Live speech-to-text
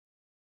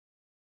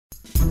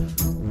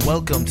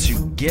Welcome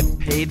to Get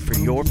Paid for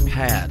Your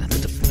Pad, the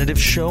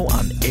definitive show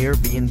on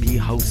Airbnb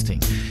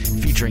hosting,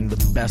 featuring the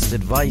best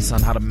advice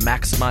on how to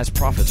maximize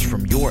profits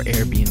from your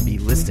Airbnb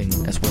listing,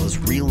 as well as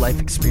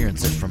real-life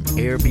experiences from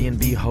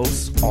Airbnb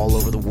hosts all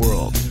over the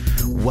world.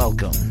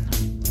 Welcome.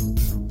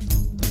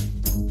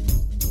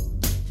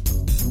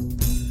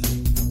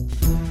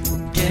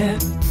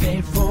 Get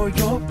paid for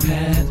your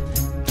pad.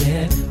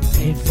 Get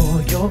paid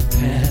for your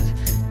pad.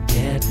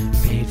 Get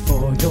paid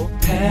for your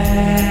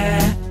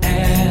pad.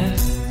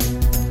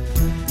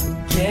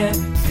 Get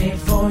paid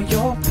for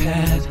your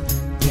pad.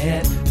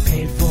 Get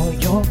paid for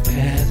your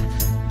pad.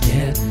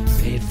 Get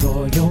paid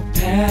for your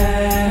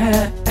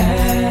pad.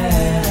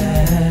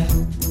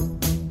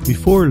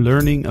 Before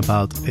learning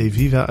about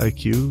Aviva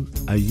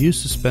IQ, I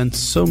used to spend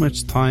so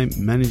much time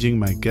managing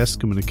my guest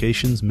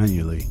communications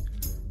manually.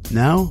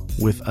 Now,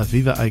 with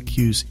Aviva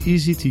IQ's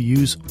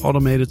easy-to-use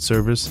automated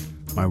service,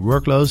 my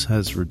workload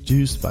has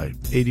reduced by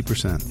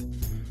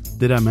 80%.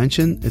 Did I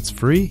mention it's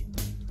free?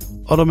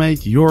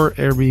 Automate your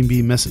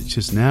Airbnb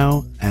messages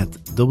now at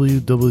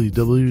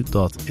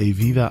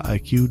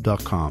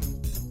www.avivaiq.com.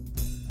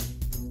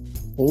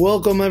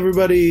 Welcome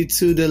everybody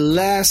to the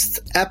last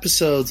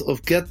episode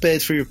of Get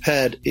Paid for Your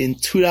Pad in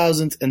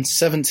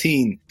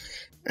 2017.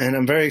 And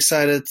I'm very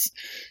excited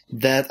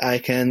that I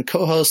can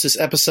co-host this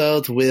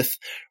episode with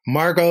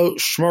Margot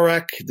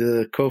Schmorek,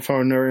 the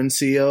co-founder and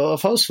CEO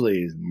of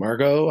Hostfully.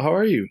 Margot, how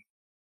are you?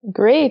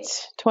 Great.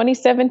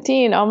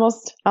 2017,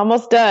 almost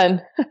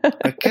done.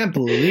 I can't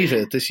believe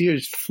it. This year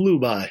just flew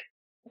by.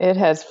 It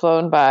has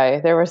flown by.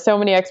 There were so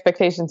many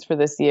expectations for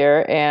this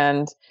year.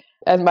 And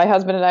as my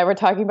husband and I were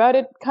talking about,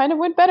 it kind of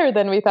went better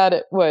than we thought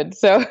it would.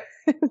 So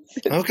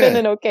it's been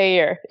an okay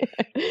year.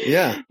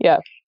 Yeah. Yeah.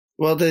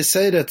 Well, they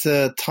say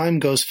that time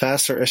goes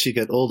faster as you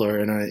get older,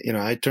 and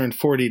I turned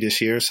 40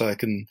 this year, so I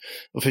can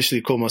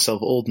officially call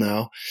myself old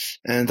now.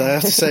 And I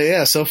have to say,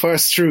 yeah, so far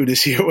it's true.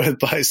 This year went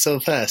by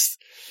so fast.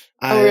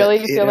 Oh, really?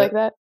 You feel like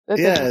that?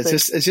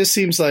 That's it just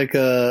seems like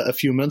a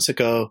few months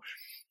ago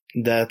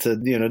that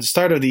the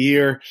start of the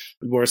year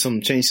where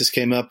some changes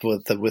came up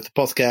with the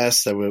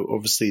podcast. There were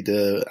obviously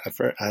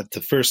I had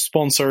the first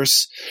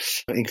sponsors,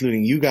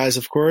 including you guys,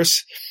 of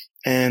course.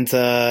 And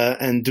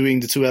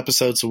doing the 2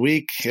 episodes a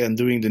week and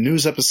doing the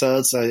news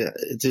episodes,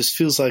 it just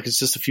feels like it's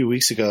just a few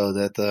weeks ago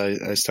that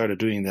I started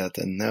doing that,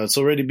 and now it's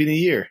already been a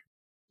year.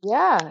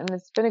 Yeah, and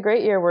it's been a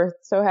great year. We're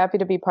so happy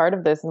to be part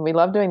of this, and we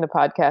love doing the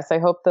podcast. I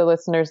hope the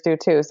listeners do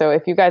too. So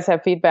if you guys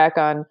have feedback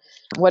on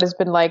what it's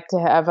been like to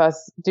have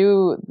us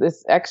do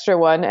this extra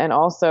one and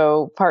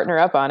also partner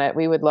up on it,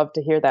 we would love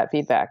to hear that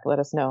feedback. Let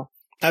us know.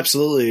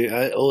 Absolutely.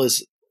 I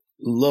always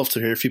love to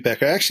hear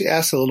feedback. I actually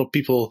asked a lot of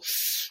people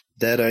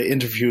that I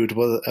interviewed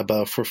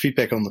for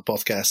feedback on the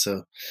podcast.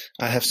 So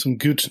I have some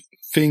good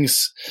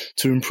things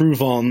to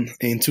improve on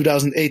in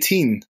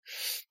 2018,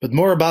 but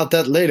more about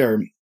that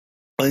later.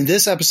 In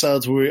this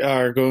episode, we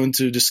are going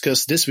to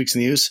discuss this week's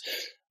news.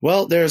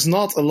 Well, there's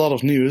not a lot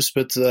of news,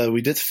 but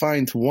we did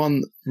find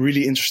one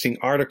really interesting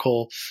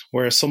article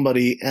where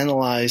somebody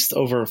analyzed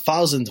over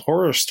 1,000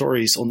 horror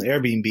stories on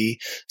Airbnb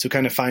to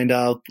kind of find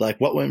out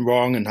like what went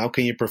wrong and how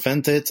can you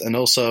prevent it. And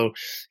also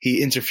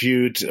he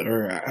interviewed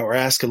or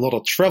asked a lot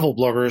of travel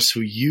bloggers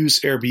who use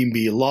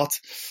Airbnb a lot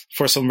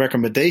for some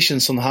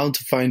recommendations on how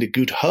to find a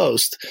good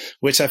host,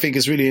 which I think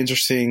is really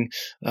interesting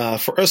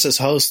for us as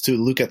hosts to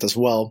look at as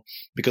well,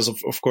 because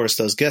of course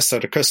those guests are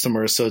the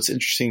customers. So it's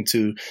interesting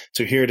to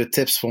hear the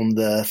tips from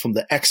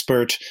the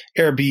expert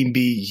Airbnb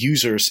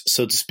users,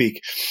 so to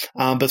speak.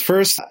 But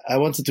first, I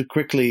wanted to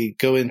quickly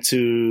go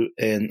into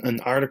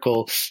an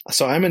article.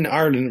 So I'm in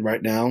Ireland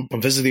right now.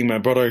 I'm visiting my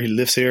brother. He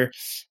lives here,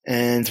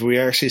 and we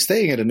are actually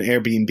staying at an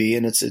Airbnb,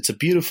 and it's a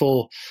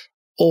beautiful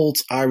old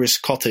Irish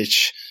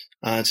cottage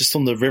just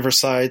on the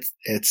riverside.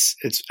 It's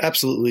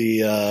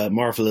absolutely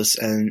marvelous,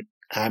 and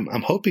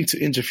I'm hoping to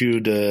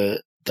interview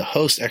the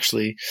host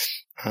actually.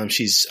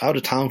 She's out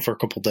of town for a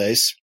couple of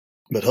days,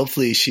 but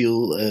hopefully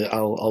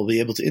I'll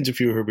be able to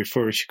interview her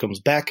before she comes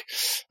back.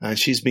 And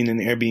she's been an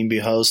Airbnb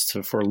host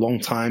for a long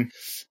time.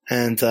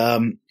 And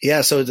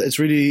so it's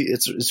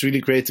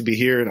really great to be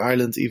here in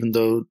Ireland, even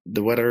though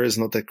the weather is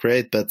not that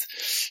great. But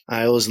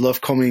I always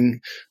love coming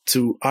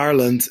to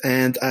Ireland,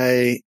 and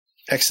I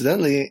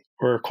accidentally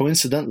or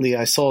coincidentally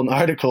I saw an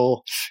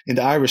article in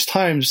the Irish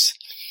Times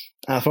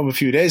from a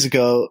few days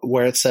ago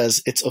where it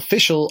says it's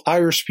official,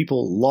 Irish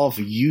people love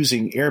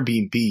using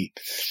Airbnb.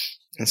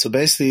 And so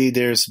basically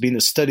there's been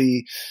a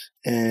study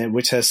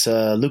which has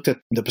looked at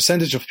the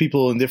percentage of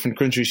people in different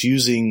countries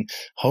using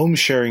home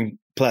sharing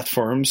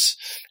platforms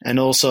and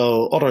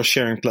also other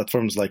sharing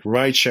platforms like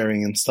ride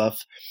sharing and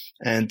stuff.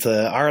 And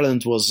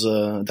Ireland was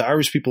the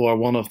Irish people are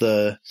one of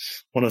the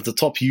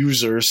top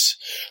users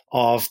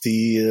of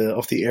the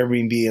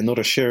Airbnb and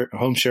other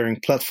home sharing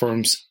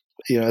platforms,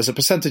 as a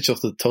percentage of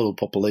the total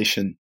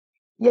population.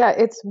 Yeah,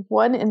 it's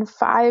 1 in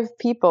 5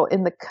 people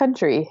in the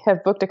country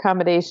have booked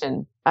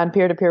accommodation on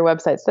peer-to-peer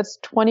websites. That's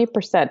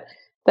 20%.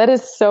 That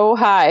is so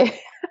high.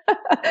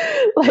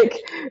 Like,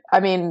 I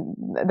mean,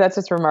 that's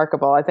just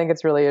remarkable. I think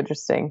it's really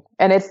interesting.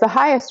 And it's the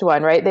highest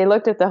one, right? They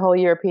looked at the whole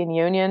European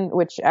Union,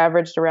 which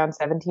averaged around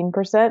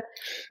 17%.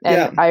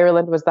 And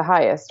Ireland was the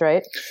highest,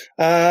 right?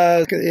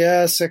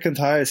 Yeah, second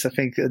highest. I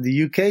think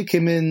the UK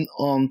came in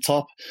on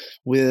top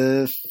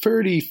with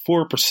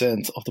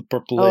 34% of the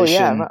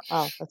population. Oh,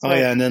 yeah. That's right.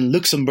 Yeah. And then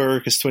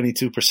Luxembourg is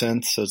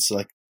 22%. So it's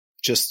like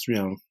just,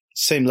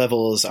 same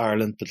level as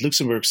Ireland, but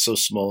Luxembourg is so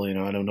small,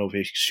 I don't know if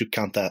we should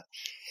count that.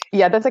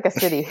 Yeah, that's like a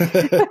city,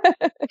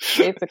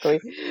 basically.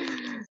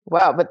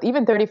 Wow, but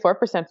even 34%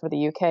 for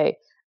the UK.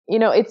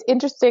 It's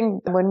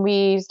interesting. When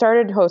we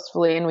started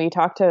Hostfully and we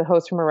talked to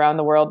hosts from around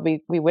the world,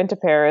 we went to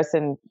Paris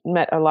and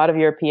met a lot of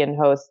European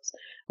hosts.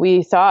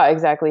 We saw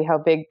exactly how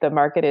big the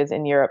market is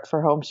in Europe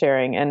for home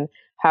sharing and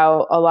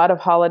how a lot of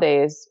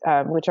holidays,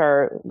 which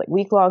are like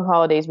week-long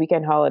holidays,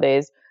 weekend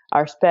holidays,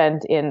 are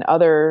spent in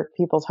other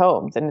people's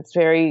homes. And it's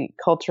very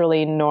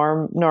culturally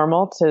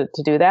normal to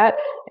do that.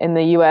 In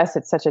the US,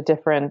 it's such a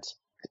different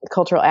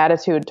cultural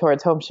attitude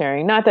towards home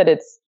sharing. Not that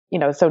it's,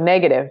 so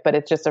negative, but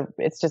it just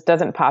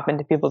doesn't pop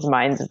into people's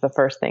minds as the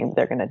first thing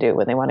they're going to do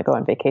when they want to go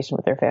on vacation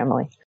with their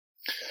family.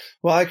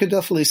 Well, I could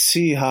definitely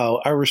see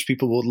how Irish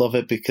people would love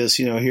it because,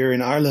 here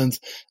in Ireland,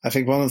 I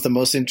think one of the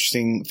most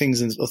interesting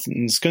things in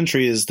this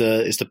country is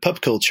the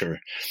pub culture.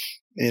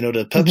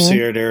 The pubs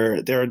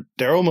here,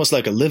 they're almost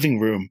like a living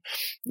room.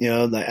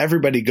 Like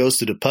everybody goes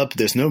to the pub.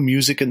 There's no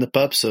music in the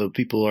pub. So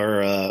people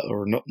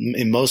or not,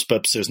 in most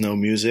pubs, there's no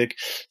music.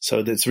 So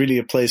it's really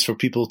a place for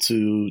people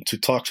to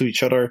talk to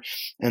each other.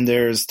 And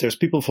there's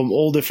people from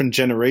all different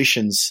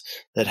generations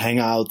that hang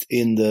out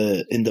in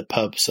the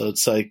pub. So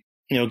it's like,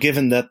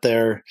 given that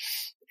they're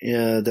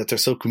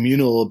so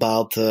communal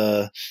about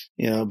going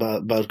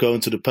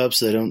to the pubs.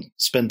 They don't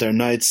spend their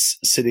nights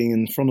sitting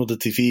in front of the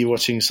TV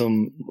watching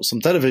some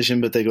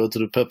television, but they go to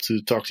the pub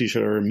to talk to each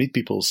other and meet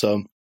people.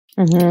 So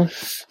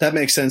that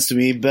makes sense to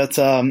me. But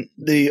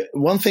the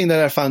one thing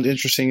that I found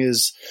interesting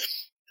is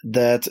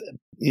that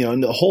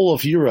in the whole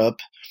of Europe,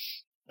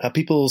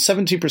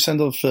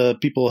 70% of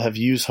people have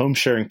used home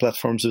sharing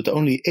platforms, but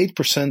only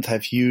 8%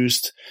 have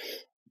used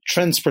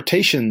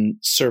transportation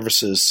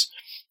services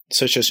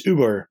such as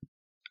Uber.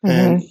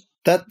 And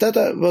that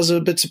was a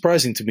bit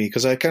surprising to me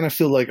because I kind of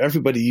feel like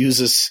everybody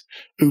uses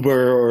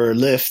Uber or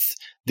Lyft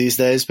these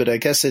days, but I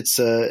guess there's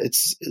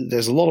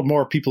a lot of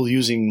more people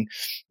using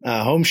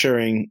home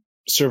sharing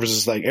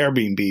services like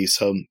Airbnb.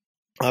 So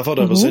I thought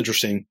that was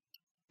interesting.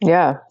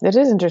 Yeah, it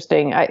is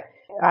interesting. I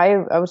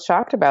was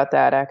shocked about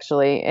that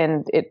actually,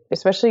 and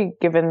especially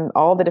given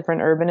all the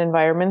different urban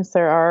environments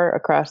there are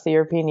across the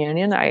European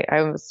Union.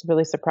 I was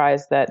really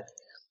surprised that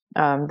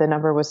the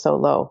number was so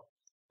low.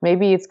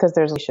 Maybe it's because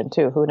there's legislation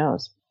too. Who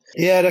knows?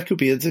 Yeah, that could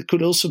be it. It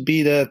could also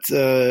be that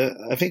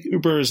I think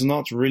Uber is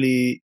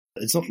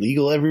it's not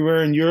legal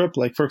everywhere in Europe.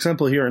 Like, for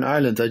example, here in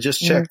Ireland, I just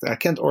checked. I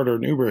can't order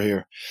an Uber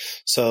here.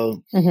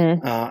 So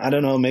I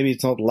don't know. Maybe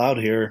it's not allowed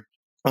here.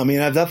 I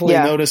mean, I've definitely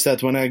noticed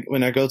that when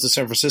I go to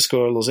San Francisco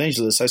or Los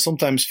Angeles, I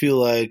sometimes feel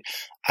like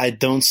I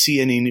don't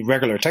see any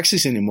regular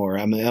taxis anymore.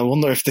 I mean, I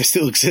wonder if they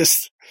still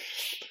exist.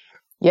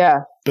 Yeah.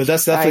 But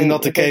that's definitely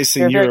not the case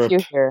in Europe. Very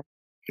few here.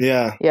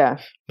 Yeah.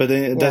 But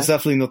that's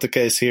definitely not the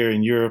case here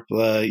in Europe.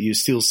 You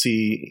still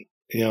see,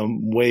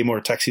 way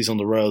more taxis on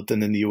the road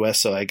than in the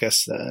US. So I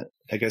guess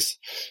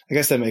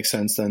that makes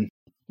sense then.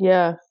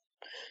 Yeah.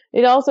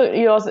 It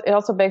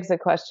also begs the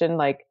question,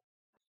 like,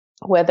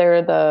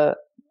 whether the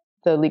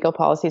legal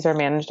policies are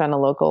managed on a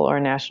local or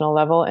national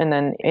level. And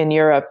then in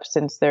Europe,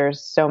 since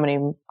there's so many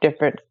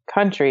different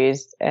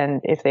countries,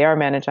 and if they are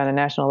managed on a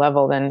national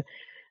level, then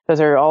those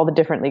are all the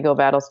different legal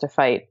battles to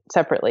fight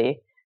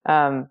separately.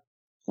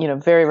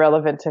 Very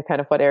relevant to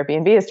kind of what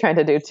Airbnb is trying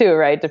to do too,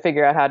 right? To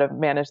figure out how to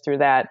manage through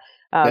that.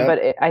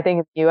 But I think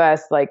in the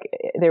US, like,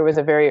 there was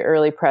a very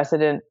early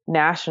precedent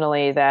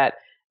nationally that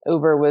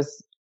Uber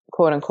was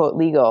quote unquote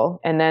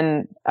legal. And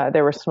then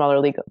there were smaller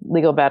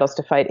legal battles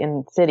to fight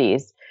in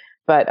cities.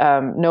 But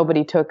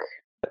nobody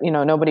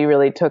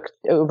really took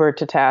Uber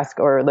to task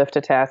or Lyft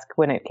to task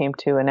when it came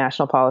to a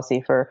national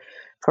policy for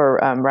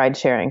ride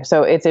sharing.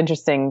 So it's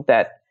interesting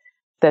that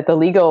the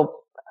legal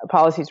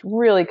policies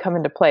really come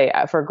into play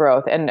for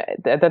growth, and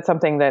that's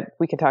something that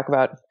we can talk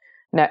about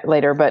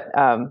later. But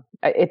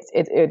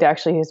it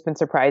actually has been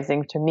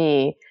surprising to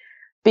me,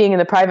 being in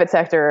the private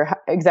sector,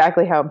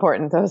 exactly how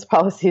important those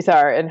policies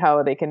are and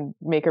how they can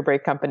make or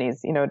break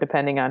companies,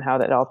 depending on how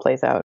that all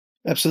plays out.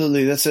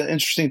 Absolutely. That's an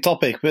interesting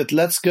topic, but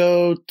let's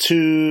go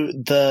to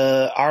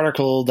the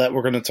article that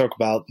we're going to talk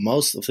about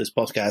most of this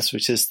podcast,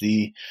 which is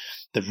the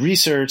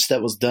research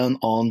that was done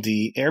on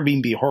the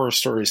Airbnb horror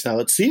stories. Now,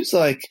 it seems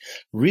like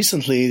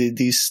recently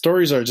these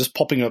stories are just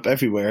popping up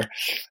everywhere,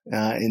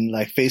 in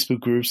like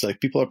Facebook groups.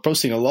 Like, people are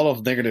posting a lot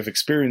of negative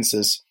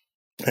experiences.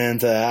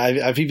 And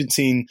I've even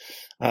seen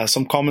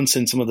some comments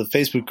in some of the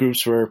Facebook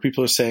groups where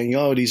people are saying,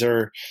 "Oh, these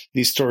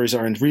stories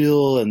aren't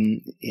real,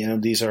 and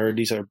these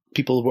are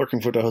people working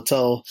for the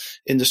hotel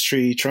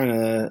industry trying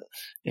to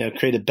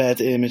create a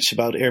bad image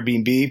about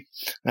Airbnb."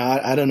 Now,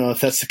 I don't know if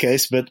that's the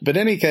case, but in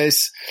any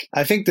case,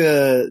 I think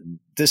the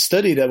this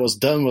study that was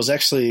done was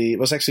actually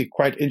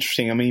quite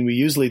interesting. I mean, we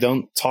usually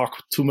don't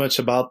talk too much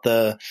about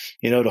the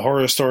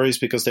horror stories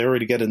because they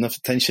already get enough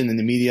attention in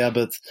the media,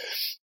 but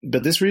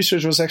this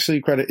research was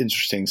actually quite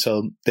interesting.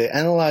 So they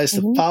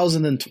analyzed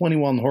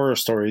 1,021 horror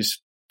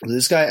stories.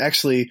 This guy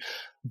actually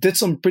did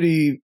some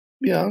pretty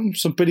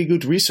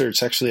good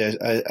research, actually.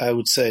 I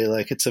would say,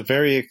 like, it's a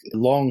very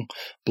long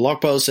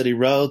blog post that he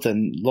wrote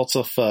and lots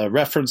of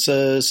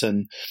references,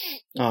 and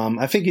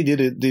I think he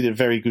did a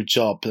very good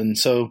job. And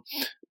so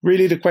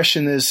really the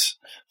question is,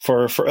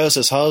 for us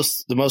as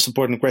hosts, the most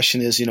important question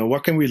is,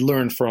 what can we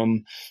learn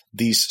from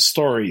these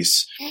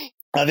stories?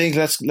 I think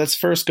let's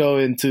first go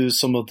into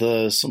some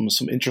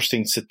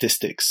interesting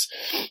statistics.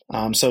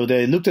 So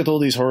they looked at all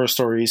these horror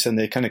stories and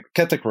they kind of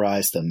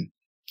categorized them.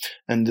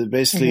 And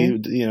basically,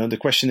 the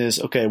question is,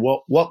 okay,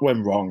 what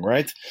went wrong,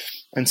 right?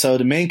 And so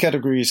the main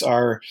categories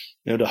are,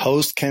 the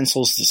host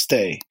cancels the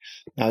stay.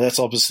 Now that's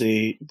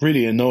obviously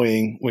really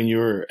annoying when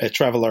you're a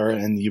traveler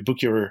and you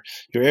book your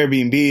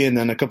Airbnb, and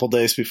then a couple of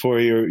days before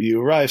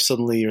you arrive,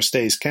 suddenly your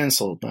stay is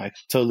canceled. I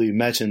totally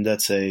imagine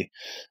that's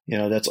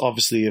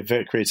obviously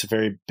creates a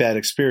very bad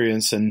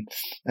experience, and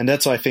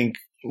that's, I think,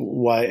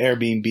 why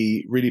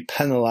Airbnb really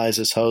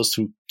penalizes hosts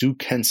who do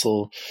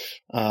cancel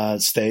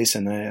stays,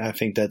 and I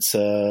think that's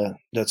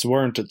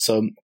warranted.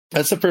 So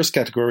that's the first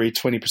category,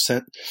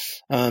 20%.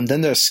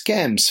 Then there's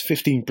scams,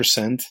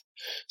 15%.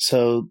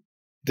 So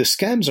the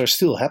scams are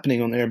still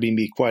happening on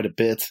Airbnb quite a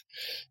bit.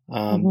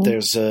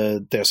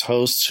 There's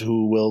hosts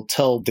who will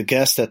tell the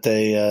guests that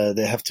they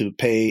have to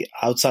pay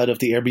outside of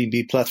the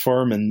Airbnb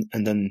platform, and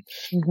then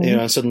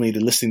suddenly the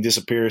listing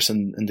disappears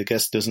and the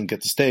guest doesn't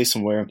get to stay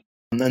somewhere.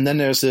 And then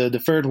there's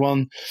the third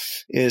one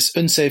is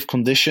unsafe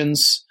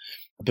conditions,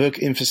 bug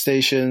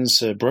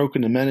infestations,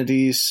 broken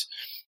amenities,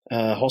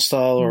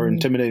 hostile or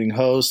intimidating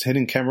host,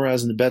 hidden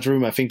cameras in the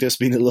bedroom. I think there's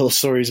been a little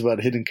stories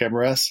about hidden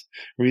cameras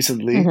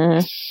recently.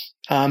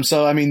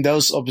 So, I mean,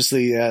 those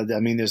obviously,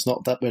 there's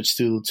not that much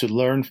to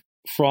learn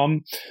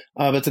from.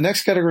 But the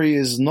next category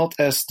is not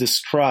as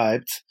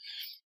described.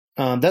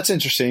 That's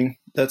interesting.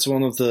 That's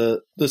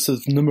this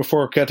is number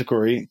 4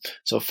 category.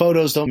 So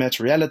photos don't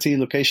match reality.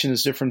 Location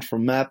is different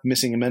from map.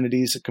 Missing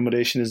amenities.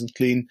 Accommodation isn't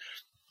clean.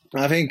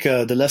 I think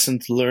the lesson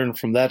to learn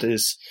from that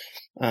is,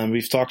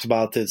 we've talked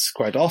about this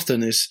quite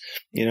often, is,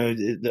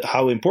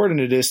 how important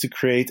it is to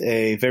create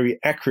a very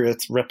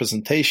accurate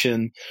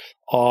representation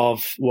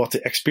of what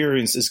the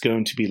experience is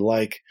going to be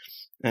like.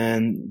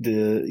 And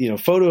the,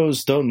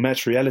 photos don't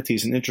match reality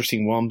is an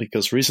interesting one,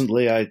 because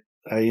recently I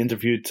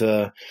interviewed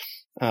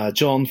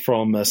John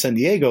from San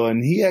Diego,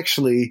 and he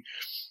actually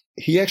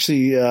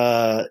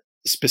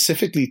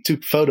specifically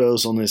took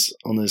photos on his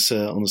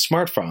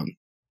smartphone,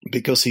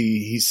 because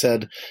he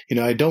said,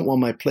 I don't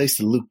want my place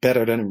to look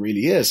better than it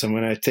really is. And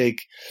when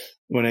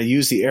I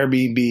use the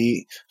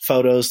Airbnb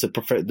photos,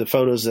 the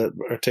photos that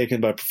are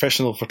taken by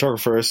professional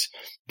photographers,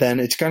 then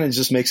it kind of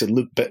just makes it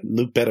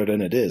look better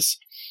than it is.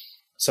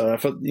 So I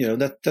thought,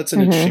 that's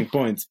an interesting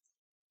point.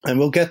 And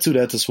we'll get to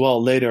that as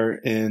well later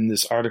in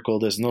this article.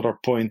 There's another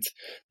point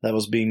that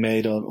was being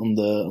made on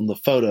the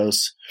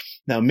photos.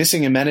 Now,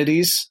 missing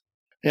amenities,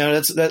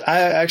 that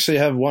I actually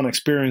have one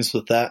experience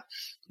with that.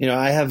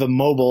 I have a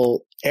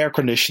mobile air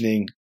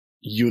conditioning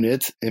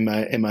unit in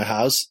my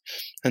house.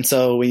 And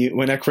so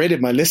when I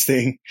created my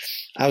listing,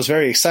 I was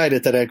very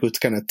excited that I could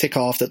kind of tick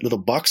off that little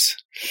box.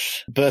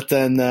 But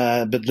then,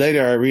 but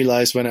later I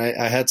realized when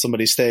I had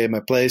somebody stay at my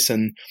place,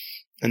 and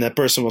that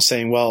person was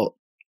saying, well,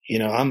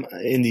 I'm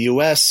in the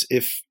US.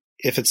 If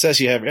it says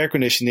you have air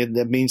conditioning,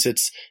 that means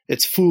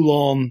it's full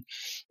on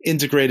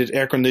integrated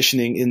air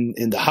conditioning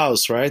in the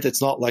house, right?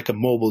 It's not like a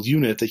mobile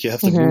unit that you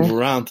have to move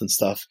around and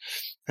stuff.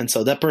 And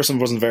so that person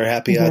wasn't very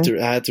happy. I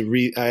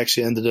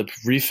actually ended up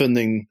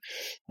refunding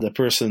the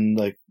person,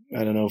 like,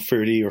 I don't know,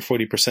 30 or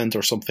 40%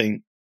 or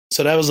something.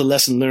 So that was a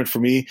lesson learned for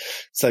me.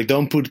 It's like,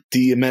 don't put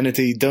the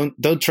amenity,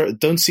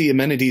 don't see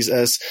amenities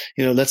as,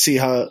 let's see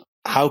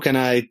how can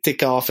I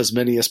tick off as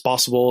many as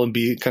possible and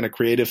be kind of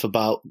creative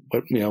about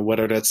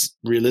whether that's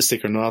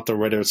realistic or not, or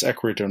whether it's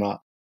accurate or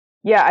not.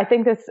 Yeah, I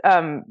think this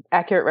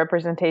accurate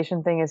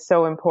representation thing is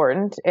so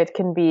important. It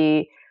can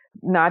be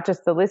not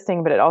just the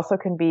listing, but it also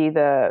can be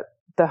the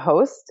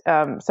host.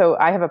 So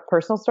I have a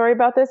personal story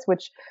about this,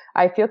 which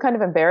I feel kind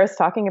of embarrassed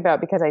talking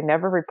about because I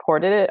never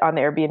reported it on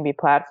the Airbnb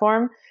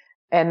platform.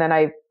 And then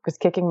I was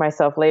kicking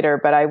myself later,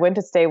 but I went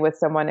to stay with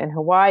someone in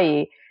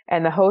Hawaii,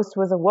 and the host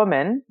was a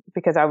woman,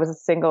 because I'm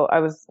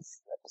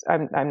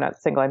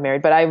not single, I'm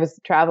married, but I was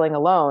traveling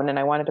alone and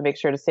I wanted to make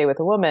sure to stay with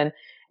a woman.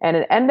 And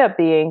it ended up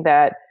being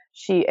that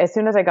as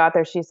soon as I got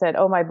there, she said,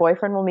 "Oh, my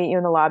boyfriend will meet you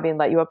in the lobby and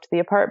let you up to the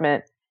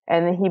apartment."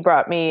 And then he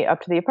brought me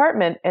up to the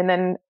apartment, and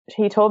then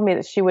he told me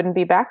that she wouldn't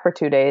be back for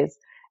 2 days.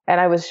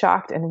 And I was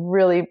shocked and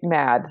really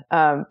mad,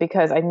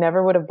 because I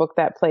never would have booked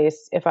that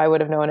place if I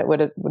would have known it would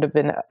have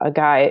been a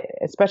guy,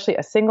 especially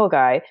a single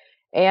guy.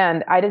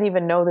 And I didn't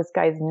even know this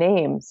guy's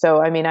name.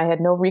 So, I mean, I had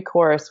no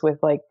recourse with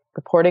like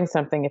reporting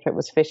something if it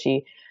was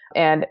fishy.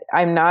 And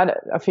I'm not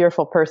a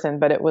fearful person,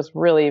 but it was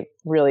really,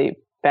 really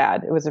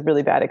bad. It was a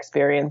really bad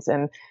experience.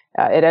 And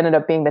it ended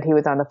up being that he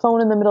was on the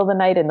phone in the middle of the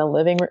night in the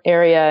living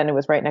area, and it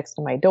was right next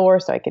to my door.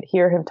 So I could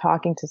hear him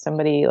talking to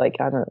somebody like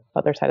on the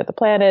other side of the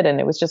planet. And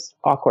it was just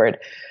awkward.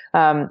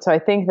 So I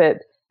think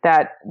that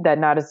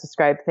not as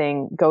described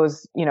thing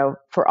goes,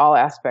 for all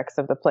aspects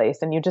of the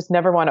place. And you just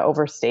never want to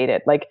overstate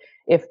it. Like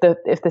if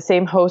the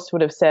same host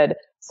would have said,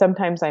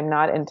 sometimes I'm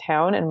not in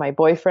town and my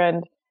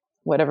boyfriend,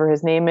 whatever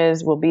his name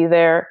is, will be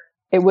there,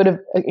 it would have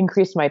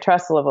increased my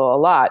trust level a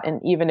lot. And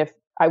even if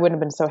I wouldn't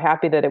have been so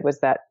happy that it was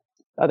that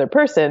other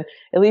person,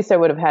 at least I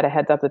would have had a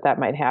heads up that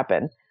might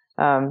happen.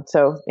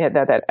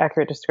 That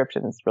accurate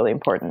description is really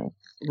important.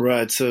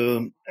 Right.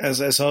 So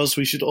as hosts,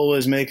 we should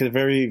always make it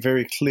very,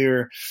 very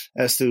clear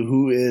as to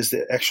who is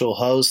the actual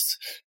host.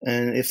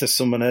 And if there's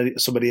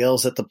somebody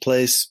else at the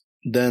place,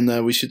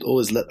 then we should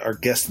always let our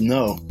guest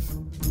know.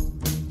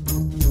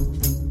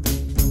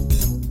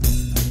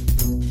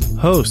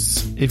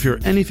 Hosts, if you're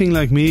anything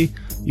like me,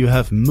 you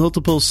have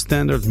multiple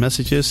standard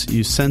messages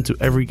you send to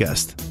every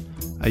guest.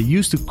 I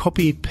used to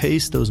copy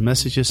paste those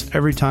messages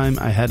every time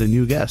I had a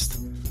new guest.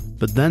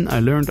 But then I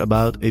learned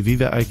about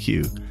Aviva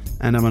IQ,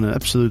 and I'm an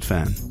absolute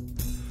fan.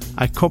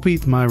 I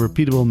copied my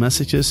repeatable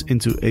messages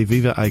into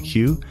Aviva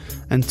IQ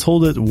and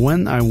told it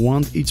when I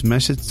want each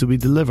message to be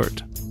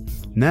delivered.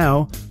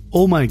 Now,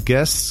 all my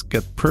guests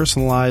get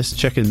personalized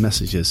check-in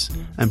messages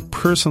and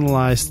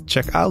personalized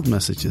check-out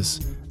messages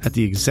at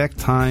the exact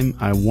time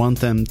I want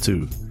them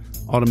to,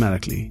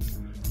 automatically.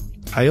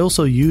 I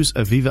also use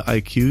Aviva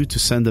IQ to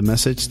send a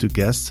message to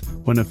guests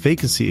when a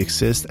vacancy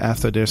exists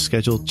after their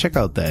scheduled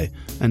checkout day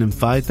and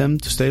invite them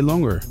to stay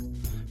longer.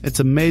 It's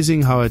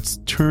amazing how it's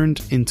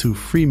turned into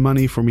free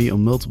money for me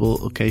on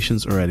multiple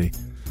occasions already.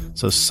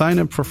 So sign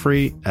up for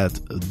free at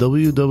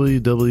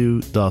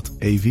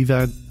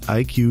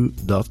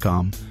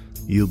www.avivaiq.com.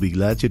 You'll be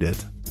glad you did.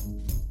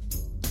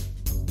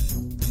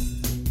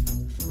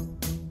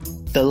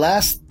 The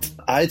last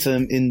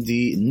item in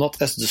the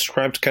not as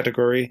described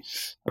category,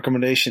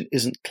 accommodation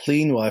isn't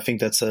clean. Well, I think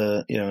that's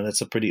a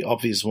pretty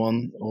obvious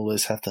one.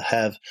 Always have to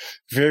have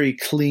very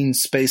clean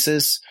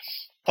spaces.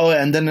 Oh,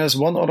 and then there's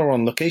one other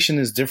one. Location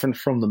is different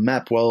from the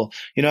map. Well,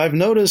 I've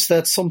noticed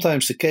that's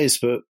sometimes the case,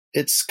 but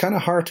it's kind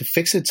of hard to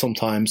fix it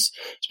sometimes,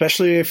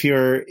 especially if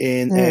you're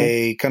in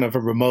a kind of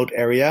a remote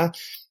area.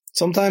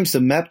 Sometimes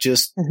the map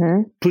just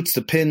puts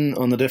the pin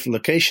on a different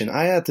location.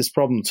 I had this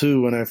problem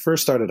too when I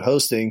first started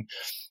hosting.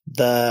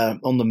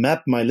 On the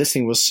map, my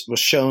listing was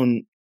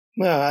shown,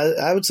 well,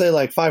 I would say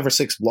like 5 or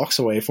 6 blocks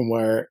away from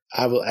where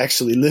I was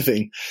actually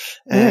living.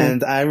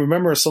 And I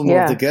remember some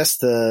of the guests,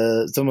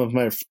 some of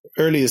my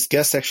earliest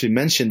guests actually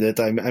mentioned it.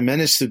 I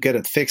managed to get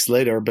it fixed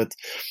later, but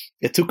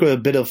it took a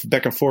bit of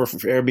back and forth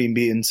with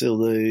Airbnb until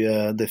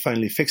they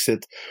finally fixed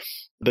it.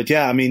 But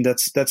yeah, I mean,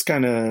 that's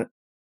kind of,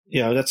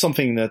 that's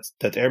something that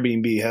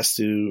Airbnb has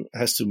to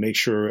make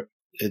sure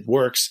it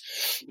works,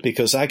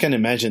 because I can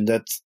imagine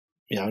that,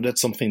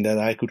 that's something that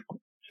I could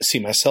see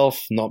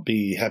myself not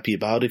be happy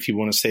about if you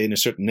want to stay in a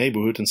certain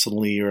neighborhood and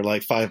suddenly you're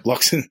like 5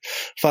 blocks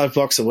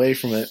away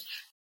from it.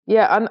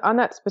 Yeah. On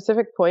that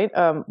specific point,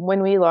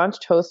 when we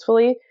launched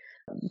Hostfully,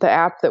 the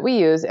app that we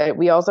use,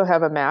 we also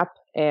have a map,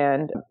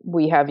 and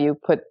we have you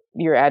put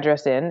your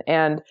address in,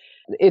 and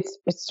it's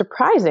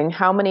surprising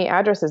how many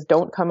addresses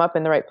don't come up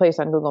in the right place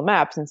on Google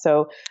Maps. And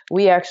so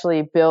we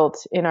actually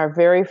built in our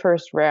very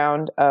first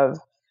round of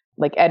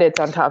like edits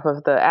on top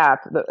of the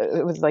app.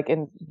 It was like if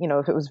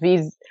it was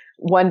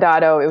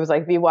V1.0, it was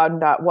like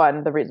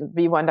V1.1. The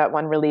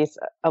V1.1 release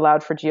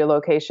allowed for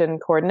geolocation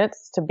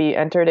coordinates to be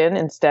entered in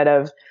instead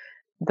of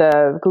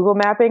the Google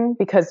mapping,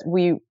 because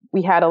we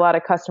had a lot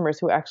of customers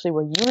who actually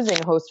were using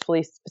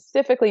Hostfully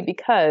specifically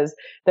because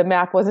the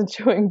map wasn't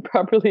showing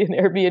properly in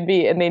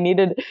Airbnb, and they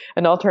needed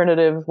an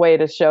alternative way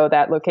to show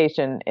that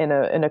location in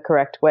a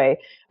correct way.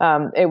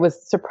 It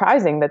was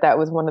surprising that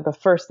was one of the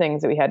first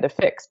things that we had to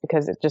fix,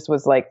 because it just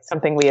was like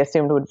something we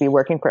assumed would be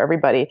working for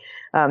everybody.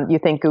 You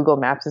think Google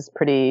Maps is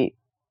pretty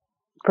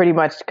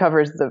much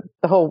covers the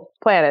whole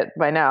planet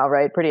by now,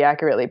 right? Pretty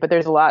accurately, but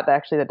there's a lot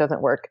that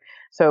doesn't work.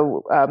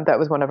 So that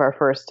was one of our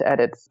first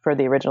edits for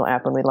the original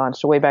app when we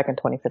launched way back in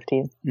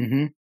 2015.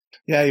 Mm-hmm.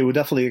 Yeah, you would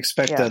definitely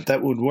expect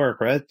that would work,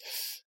 right?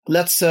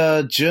 Let's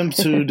jump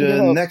to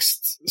the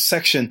next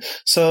section.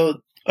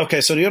 So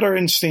the other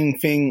interesting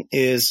thing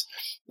is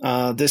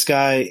this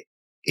guy,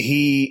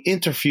 he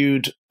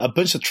interviewed a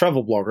bunch of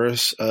travel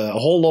bloggers, a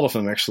whole lot of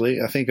them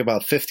actually, I think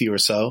about 50 or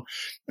so.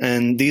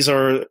 And these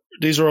are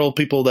all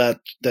people that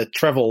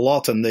travel a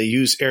lot and they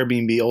use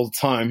Airbnb all the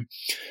time.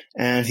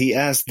 And he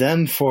asked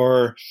them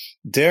for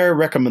their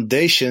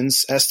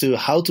recommendations as to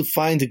how to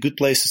find a good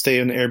place to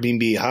stay on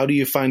Airbnb. How do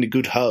you find a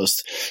good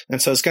host?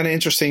 And so it's kind of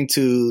interesting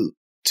to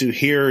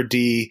hear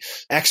the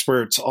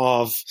experts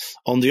on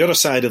the other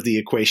side of the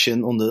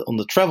equation, on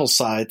the travel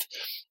side,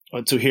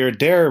 to hear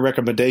their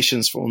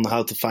recommendations on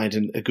how to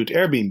find a good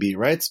Airbnb,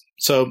 right?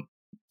 So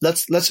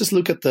let's just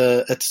look at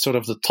sort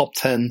of the top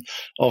 10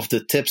 of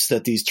the tips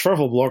that these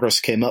travel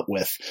bloggers came up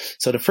with.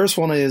 So the first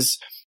one is,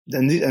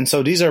 and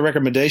so these are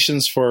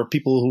recommendations for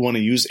people who want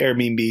to use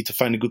Airbnb to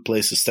find a good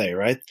place to stay,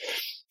 right?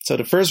 So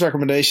the first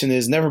recommendation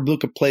is never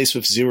book a place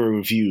with 0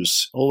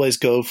 reviews. Always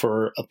go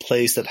for a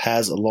place that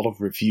has a lot of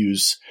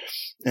reviews.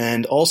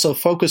 And also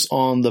focus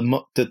on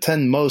the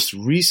 10 most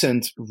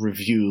recent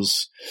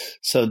reviews.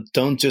 So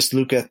don't just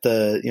look at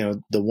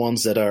the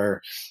ones that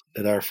are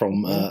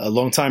from a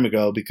long time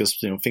ago, because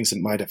things that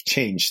might have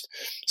changed.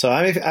 So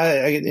I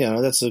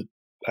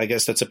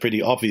guess that's a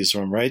pretty obvious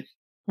one, right?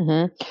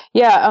 Mm-hmm.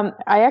 Yeah,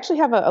 I actually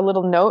have a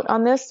little note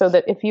on this, so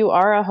that if you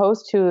are a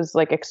host who's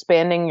like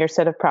expanding your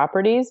set of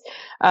properties,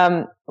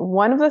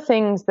 one of the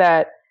things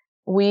that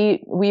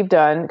we've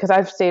done, because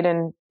I've stayed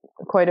in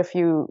quite a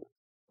few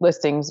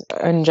listings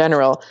in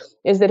general,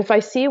 is that if I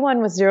see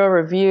one with 0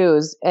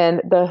 reviews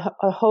and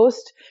a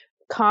host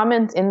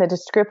comments in the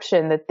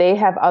description that they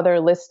have other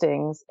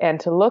listings and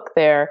to look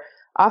there,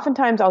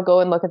 oftentimes I'll go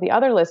and look at the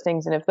other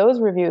listings, and if those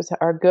reviews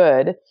are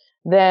good,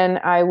 then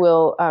I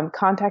will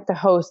contact the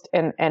host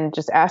and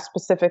just ask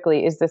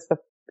specifically, is this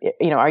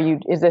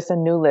is this a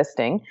new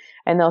listing?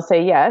 And they'll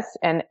say yes.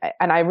 And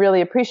I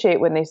really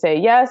appreciate when they say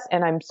yes,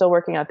 and I'm still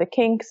working out the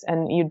kinks,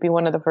 and you'd be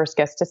one of the first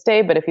guests to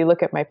stay. But if you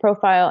look at my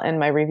profile and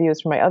my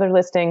reviews for my other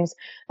listings,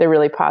 they're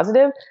really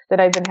positive, that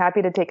I've been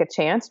happy to take a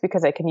chance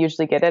because I can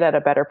usually get it at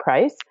a better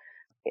price.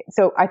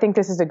 So I think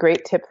this is a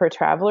great tip for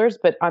travelers.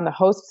 But on the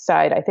host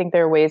side, I think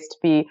there are ways to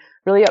be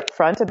really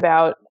upfront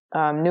about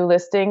new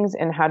listings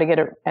and how to get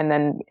it, and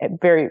then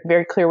very,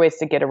 very clear ways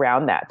to get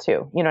around that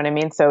too. You know what I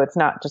mean? So it's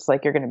not just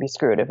like you're going to be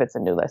screwed if it's a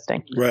new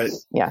listing. Right.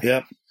 Yeah.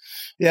 Yep.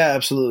 Yeah,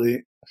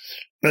 absolutely.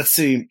 Let's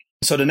see.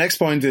 So the next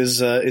point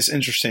is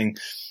interesting.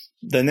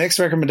 The next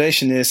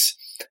recommendation is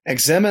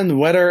examine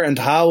whether and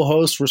how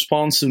hosts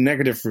respond to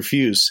negative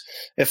reviews.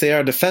 If they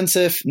are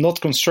defensive,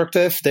 not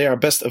constructive, they are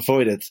best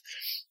avoided.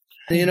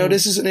 And,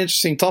 this is an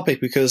interesting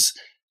topic, because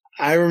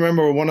I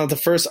remember one of the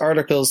first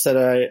articles that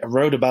I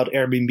wrote about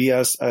Airbnb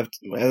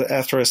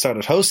after I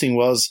started hosting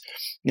was,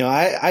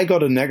 I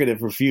got a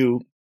negative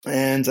review,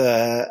 and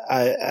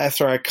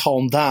after I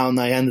calmed down,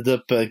 I ended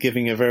up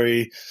giving a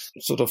very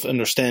sort of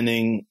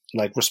understanding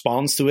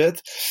response to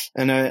it,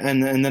 and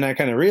then I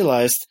kind of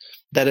realized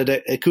that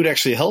it could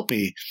actually help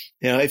me.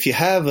 If you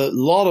have a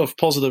lot of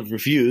positive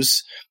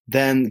reviews,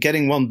 then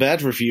getting one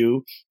bad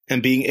review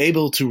and being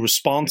able to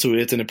respond to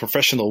it in a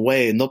professional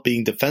way and not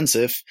being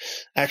defensive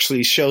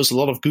actually shows a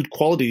lot of good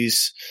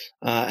qualities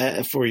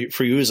for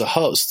you as a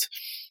host.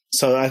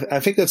 So I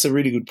think that's a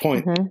really good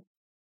point. Mm-hmm.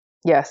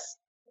 Yes,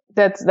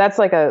 that's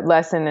like a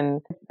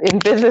lesson in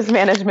business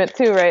management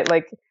too, right?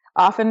 Like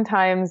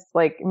oftentimes,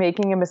 like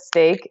making a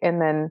mistake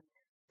and then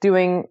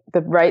doing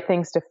the right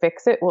things to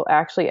fix it will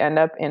actually end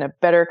up in a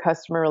better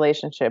customer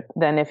relationship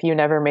than if you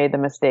never made the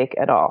mistake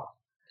at all.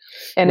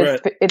 And right.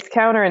 It's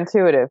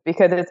counterintuitive,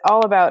 because it's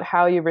all about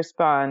how you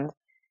respond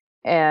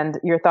and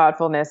your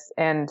thoughtfulness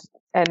and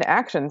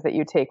actions that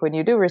you take when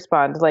you do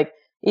respond. Like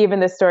even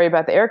this story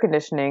about the air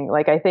conditioning,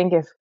 like I think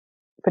if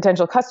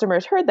potential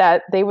customers heard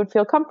that, they would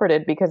feel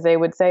comforted, because they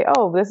would say,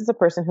 oh, this is a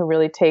person who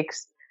really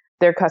takes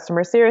their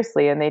customers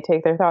seriously and they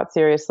take their thoughts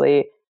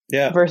seriously.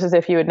 Yeah. Versus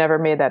if you had never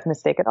made that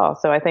mistake at all.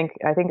 So I think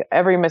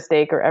every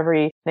mistake or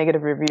every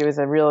negative review is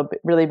a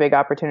really big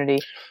opportunity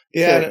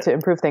to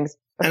improve things.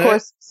 Of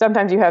course,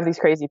 sometimes you have these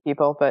crazy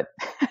people, but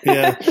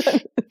yeah.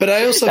 But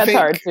I also that's think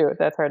hard too.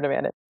 That's hard to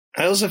manage.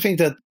 I also think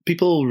that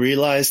people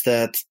realize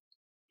that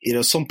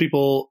some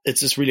people, it's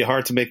just really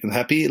hard to make them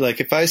happy.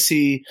 Like if I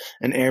see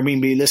an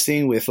Airbnb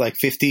listing with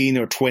 15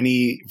 or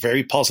 20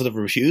 very positive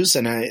reviews,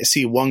 and I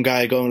see one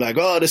guy going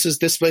oh,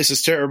 this place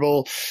is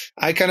terrible,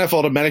 I kind of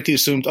automatically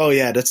assumed, oh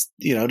yeah, that's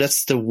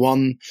the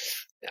one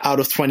out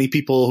of 20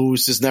 people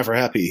who's just never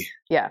happy.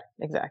 Yeah,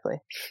 exactly.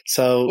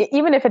 So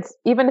even if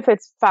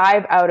it's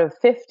 5 out of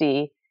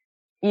 50,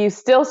 you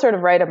still sort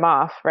of write them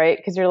off, right?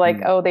 Because you're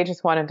like, oh, they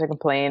just wanted to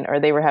complain, or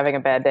they were having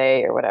a bad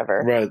day, or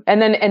whatever. Right. And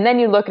then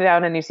you look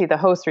down and you see the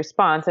host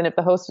response, and if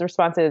the host's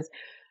response is,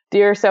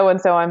 "Dear so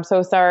and so, I'm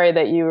so sorry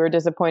that you were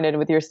disappointed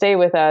with your stay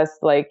with us.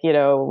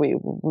 We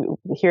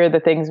here are the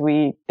things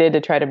we did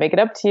to try to make it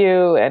up to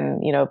you,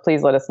 and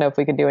please let us know if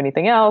we can do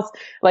anything else."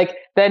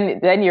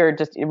 Then you're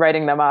just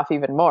writing them off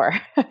even more.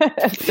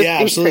 Yeah,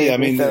 absolutely.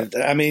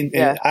 Crazy,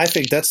 I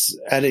think that's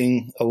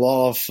adding a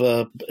lot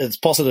of it's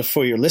positive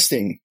for your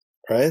listing.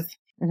 Right?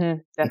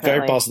 Mm-hmm,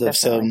 very positive.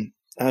 Definitely.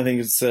 So I think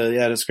it's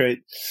that's great.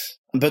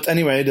 But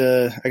anyway,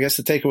 I guess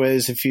the takeaway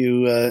is if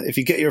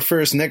you get your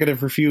first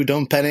negative review,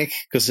 don't panic,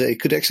 because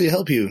it could actually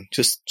help you.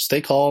 Just stay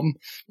calm.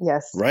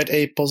 Yes. Write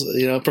a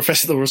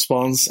professional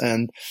response,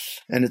 and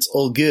it's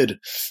all good.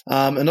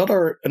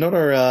 Another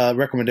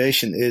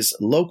recommendation is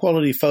low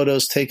quality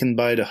photos taken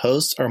by the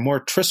hosts are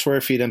more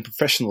trustworthy than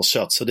professional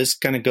shots. So this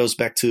kind of goes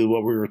back to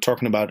what we were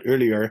talking about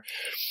earlier,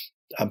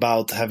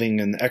 about having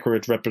an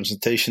accurate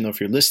representation of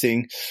your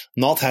listing.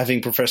 Not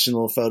having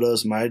professional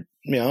photos might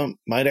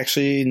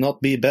actually not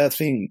be a bad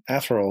thing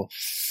after all.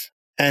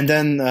 And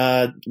then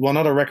one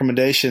other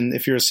recommendation: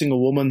 if you're a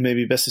single woman,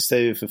 maybe best to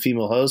stay with a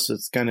female host.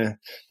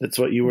 That's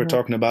what you were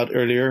talking about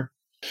earlier.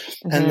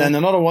 And then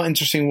another one,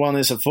 interesting one,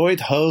 is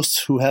avoid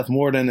hosts who have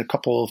more than a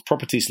couple of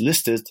properties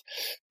listed,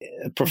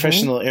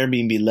 professional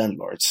Airbnb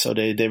landlords. So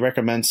they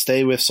recommend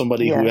stay with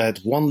somebody who had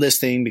one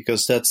listing,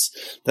 because that's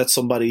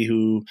somebody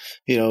who,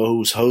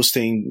 who's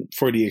hosting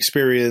for the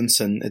experience,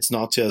 and it's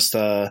not just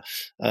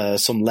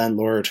some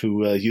landlord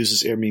who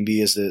uses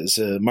Airbnb as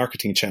a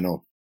marketing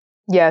channel.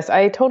 Yes,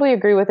 I totally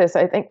agree with this.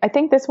 I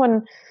think this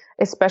one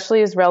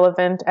especially is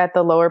relevant at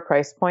the lower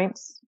price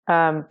points.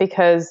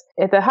 Because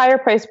at the higher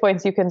price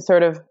points, you can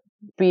sort of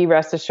be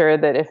rest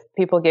assured that if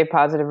people gave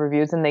positive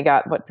reviews and they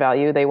got what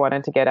value they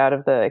wanted to get out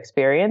of the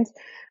experience.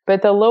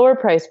 But the lower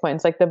price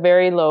points, like the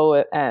very low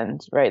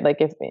end, right? Like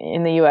if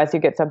in the US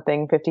you get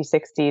something $50,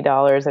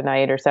 $60 a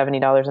night or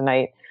 $70 a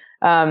night,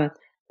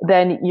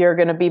 then you're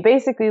going to be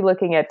basically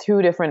looking at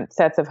two different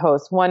sets of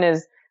hosts. One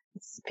is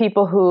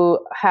people who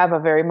have a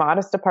very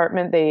modest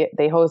apartment.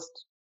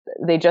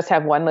 They just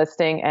have one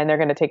listing and they're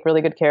going to take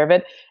really good care of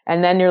it.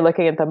 And then you're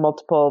looking at the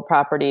multiple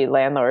property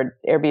landlord,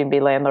 Airbnb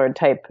landlord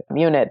type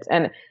units.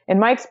 And in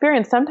my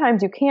experience,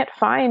 sometimes you can't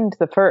find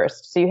the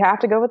first. So you have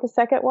to go with the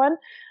second one.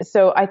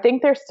 So I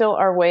think there still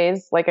are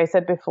ways, like I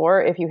said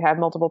before, if you have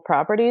multiple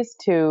properties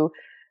to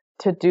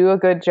do a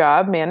good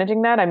job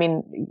managing that. I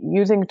mean,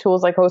 using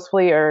tools like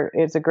Hostfully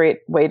is a great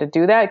way to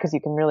do that, because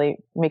you can really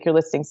make your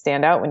listing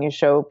stand out when you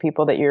show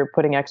people that you're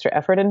putting extra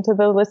effort into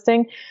the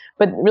listing.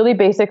 But really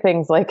basic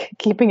things like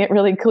keeping it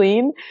really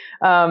clean,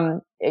 at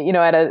a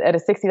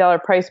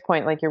 $60 price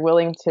point, like you're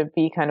willing to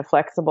be kind of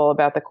flexible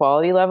about the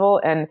quality level,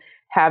 and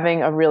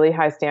having a really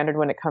high standard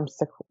when it comes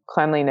to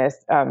cleanliness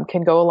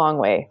can go a long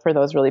way for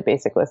those really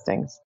basic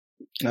listings.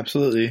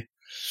 Absolutely.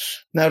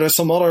 Now, there's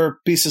some other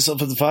pieces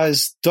of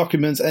advice.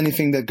 Document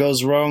anything that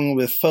goes wrong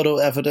with photo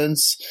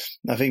evidence.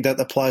 I think that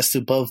applies to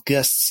both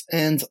guests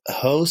and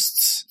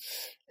hosts.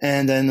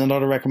 And then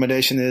another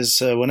recommendation is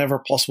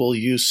whenever possible,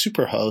 use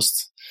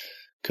Superhost,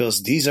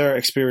 because these are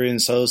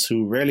experienced hosts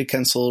who rarely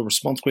cancel,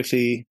 respond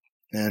quickly,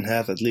 and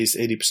have at least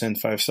 80%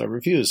 5-star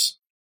reviews.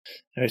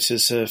 Which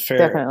is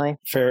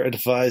fair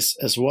advice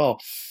as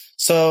well.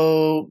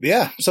 So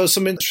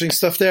some interesting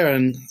stuff there.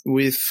 And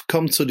we've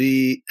come to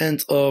the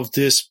end of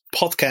this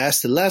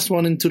podcast, the last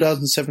one in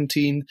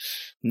 2017.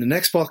 And the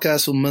next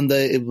podcast on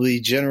Monday, it will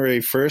be January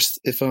 1st,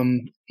 if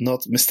I'm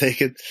not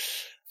mistaken.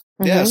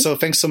 Yeah, so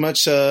thanks so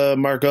much,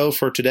 Margot,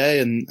 for today.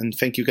 And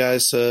thank you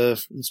guys.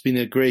 It's been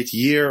a great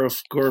year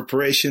of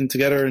cooperation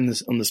together on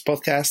this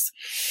podcast.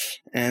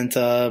 And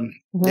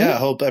I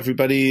hope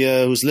everybody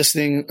who's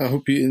listening, I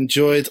hope you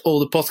enjoyed all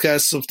the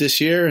podcasts of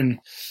this year. And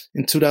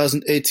in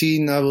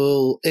 2018, I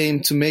will aim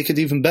to make it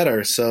even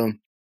better. So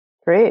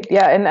great.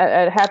 Yeah.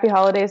 And happy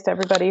holidays to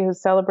everybody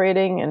who's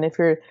celebrating. And if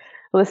you're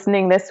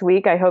listening this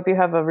week, I hope you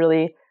have a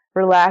really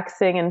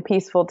relaxing and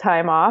peaceful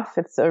time off.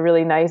 It's a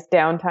really nice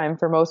downtime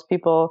for most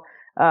people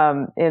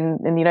in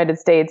the United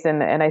States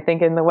and I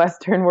think in the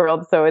Western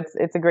world. So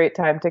it's a great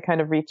time to kind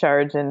of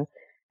recharge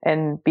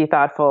and be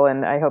thoughtful.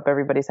 And I hope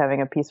everybody's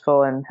having a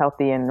peaceful and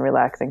healthy and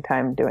relaxing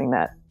time doing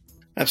that.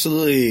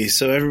 Absolutely.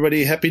 So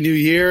everybody, Happy New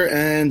Year,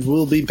 and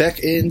we'll be back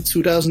in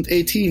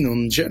 2018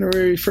 on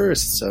January 1st.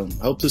 So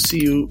I hope to see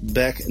you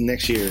back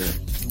next year.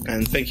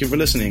 And thank you for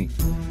listening.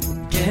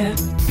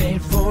 Get paid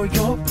for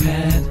your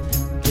pad.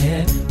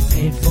 Get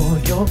paid for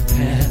your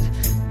pad.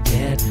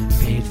 Get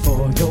paid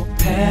for your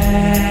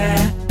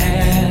pad.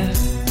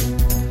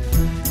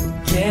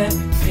 Get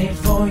paid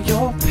for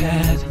your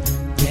pad.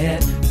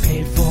 Get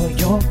paid for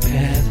your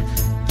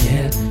pad.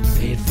 Get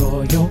paid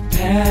for your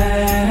pad.